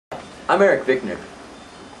I'm Erik Vickner.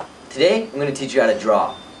 Today I'm going to teach you how to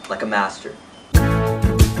draw like a master.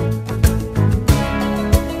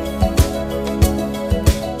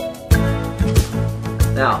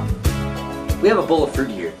 Now, we have a bowl of fruit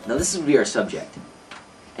here. Now this would be our subject.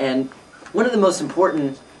 And one of the most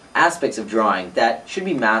important aspects of drawing that should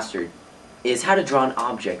be mastered is how to draw an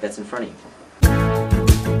object that's in front of you.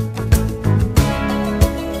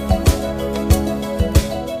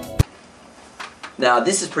 Now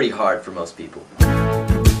this is pretty hard for most people.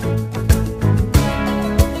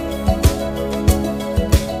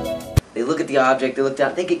 They look at the object, they look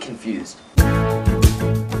down, they get confused.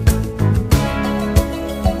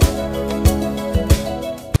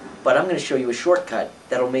 But I'm going to show you a shortcut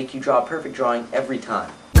that'll make you draw a perfect drawing every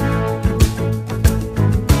time.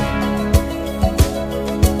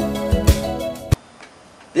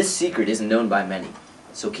 This secret isn't known by many,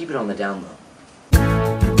 so keep it on the down low.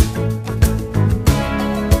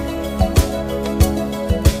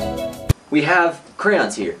 We have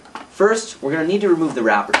crayons here. First, we're going to need to remove the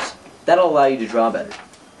wrappers. That'll allow you to draw better.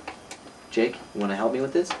 Jake, you want to help me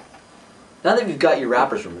with this? Now that you've got your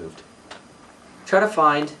wrappers removed, try to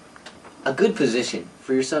find a good position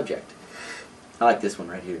for your subject. I like this one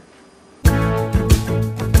right here.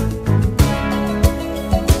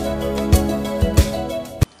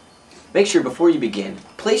 Make sure before you begin,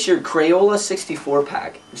 place your Crayola 64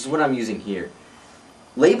 pack, which is what I'm using here,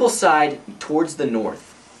 label side towards the north.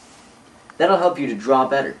 That'll help you to draw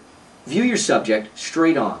better. View your subject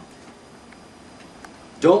straight on.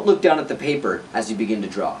 Don't look down at the paper as you begin to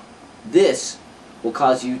draw. This will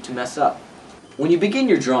cause you to mess up. When you begin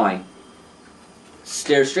your drawing,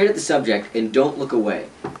 stare straight at the subject and don't look away.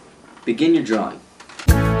 Begin your drawing.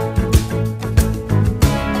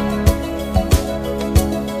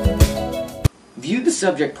 View the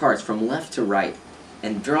subject parts from left to right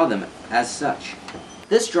and draw them as such.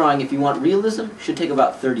 This drawing, if you want realism, should take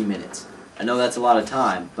about 30 minutes. I know that's a lot of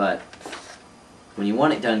time, but when you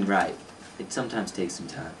want it done right, it sometimes takes some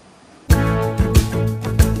time.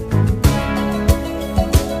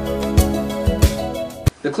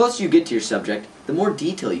 The closer you get to your subject, the more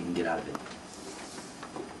detail you can get out of it.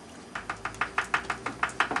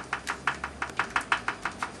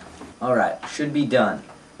 Alright, should be done.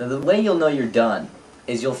 Now the way you'll know you're done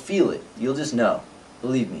is you'll feel it. You'll just know.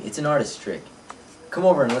 Believe me, it's an artist's trick. Come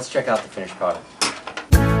over and let's check out the finished product.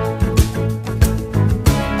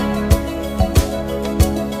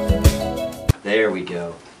 There we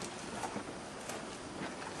go.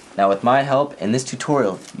 Now with my help and this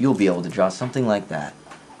tutorial, you'll be able to draw something like that.